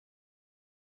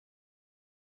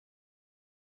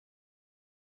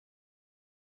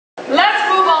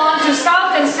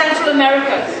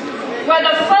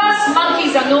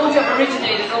known to have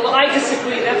originated, although I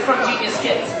disagree, they're from genius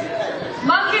kids.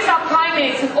 Monkeys are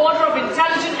primates, an order of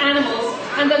intelligent animals,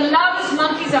 and the loudest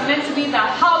monkeys are meant to be the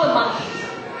howler monkeys.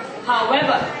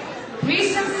 However,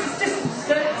 recent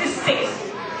statistics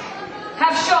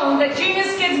have shown that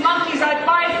genius kids monkeys are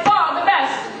by far the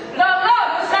best, the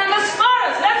loudest, and the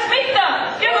smartest. Let's meet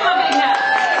them. Give them a big hand.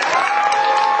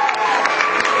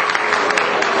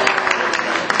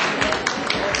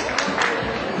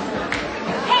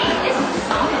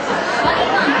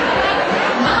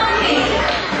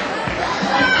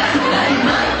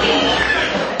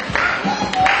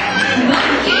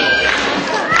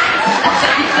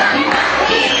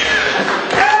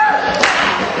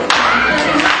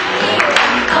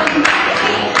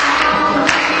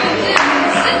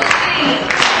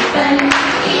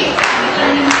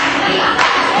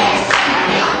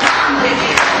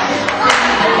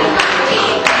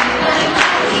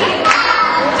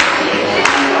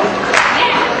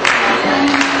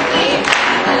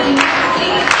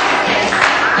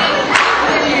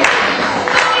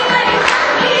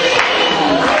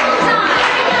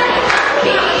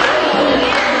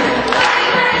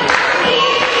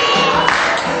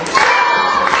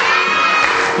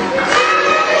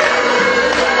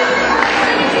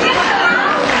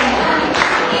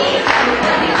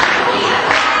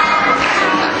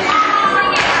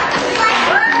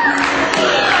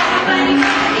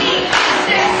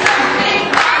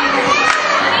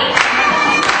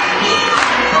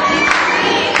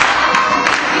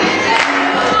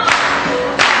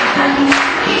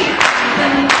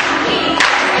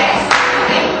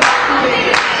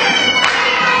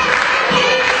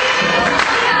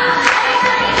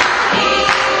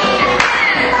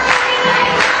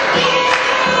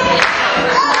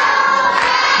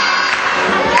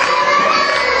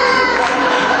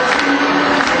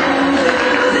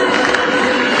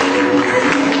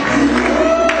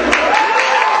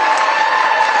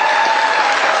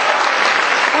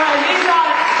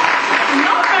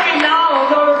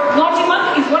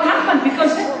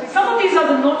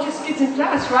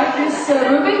 Right, Miss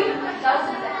Ruby?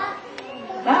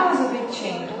 That was a big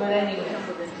change, but anyway.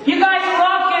 You guys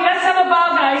rock it. Let's have a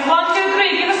bow, guys. 1, 2,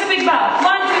 3. Give us a big bow.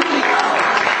 1, 2, 3.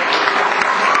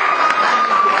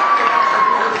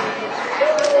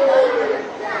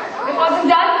 It wasn't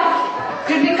done?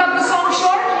 Did we cut the song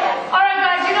short? Alright,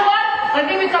 guys, you know what? I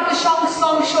think we cut the song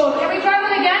short. Can we try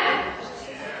that again?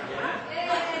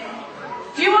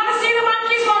 Do you want to see the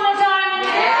monkeys one more time?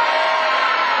 Yeah.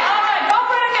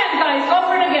 Go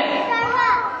for it again.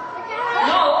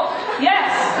 No.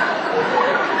 Yes.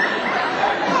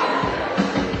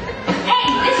 Hey,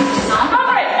 this is the song. All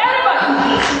right, everybody.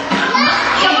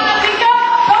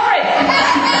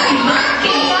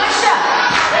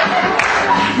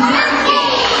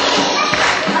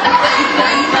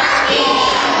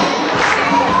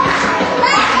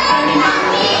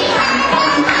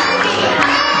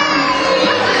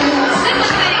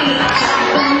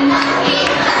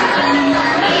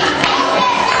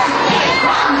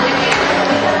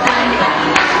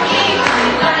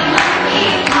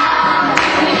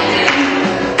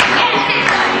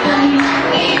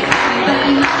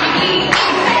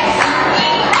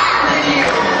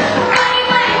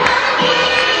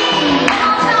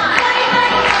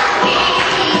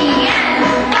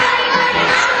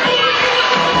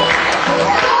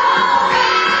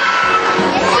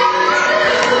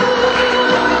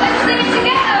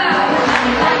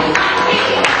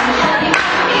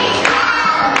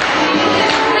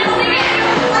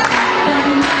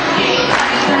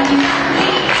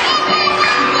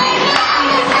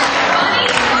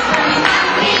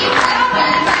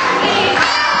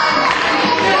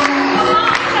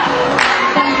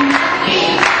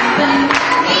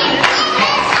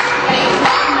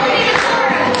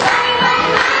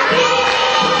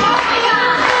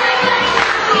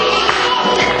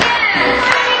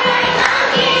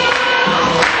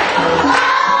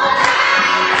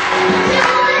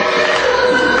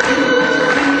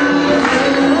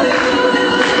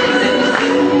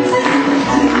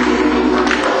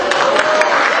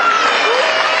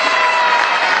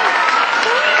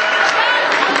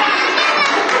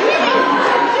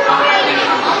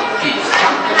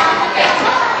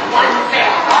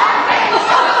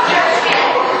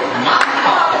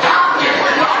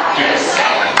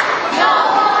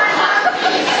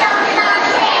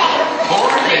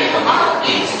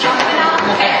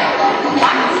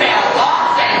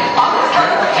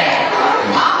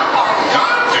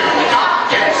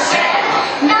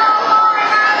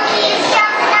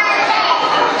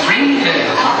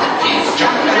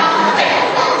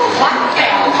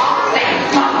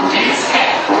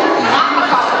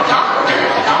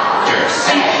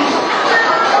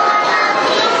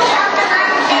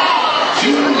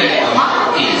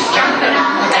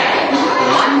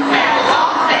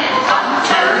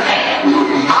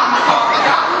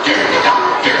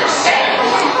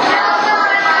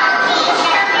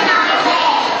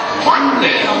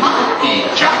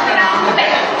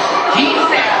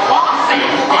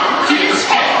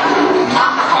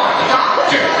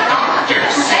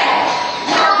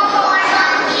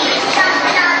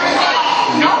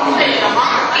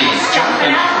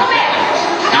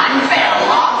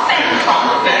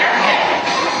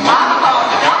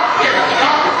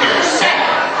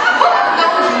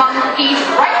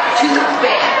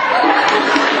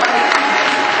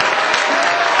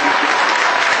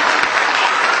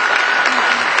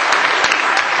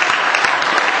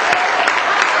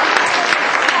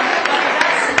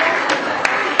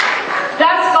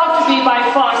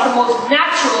 most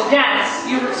natural dance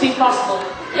you would see possible.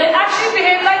 They actually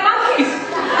behave like monkeys.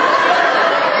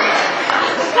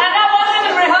 And that wasn't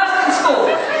even rehearsed in school.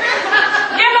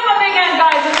 Give them a big hand,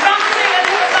 guys. And come to me and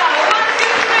do it loud. 1, 2,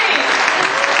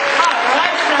 3.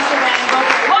 Alright, Sasha Rango.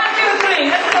 1, 2, 3.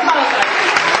 Let's go about that.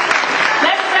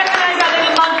 Let's recognize our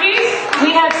little monkeys. We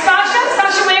have Sasha.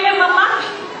 Sasha, wave at Mama.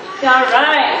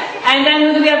 Alright. And then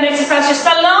who do we have next to Sasha?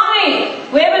 Saloni.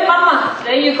 Wave at Mama.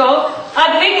 There you go.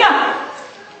 Advika.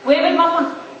 Wave at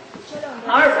Mama.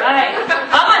 Alright.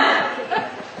 Aman.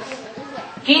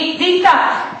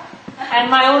 Geetita. And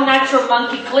my own natural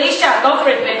monkey, Klesha. Go for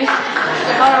it, baby.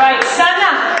 Alright.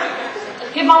 Sana.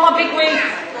 Give Mama a big wave.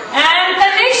 And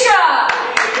Tanisha.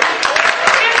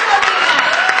 Give Tanisha.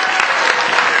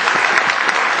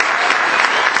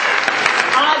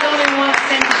 I don't even want to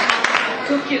send this monkey.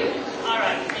 Too cute.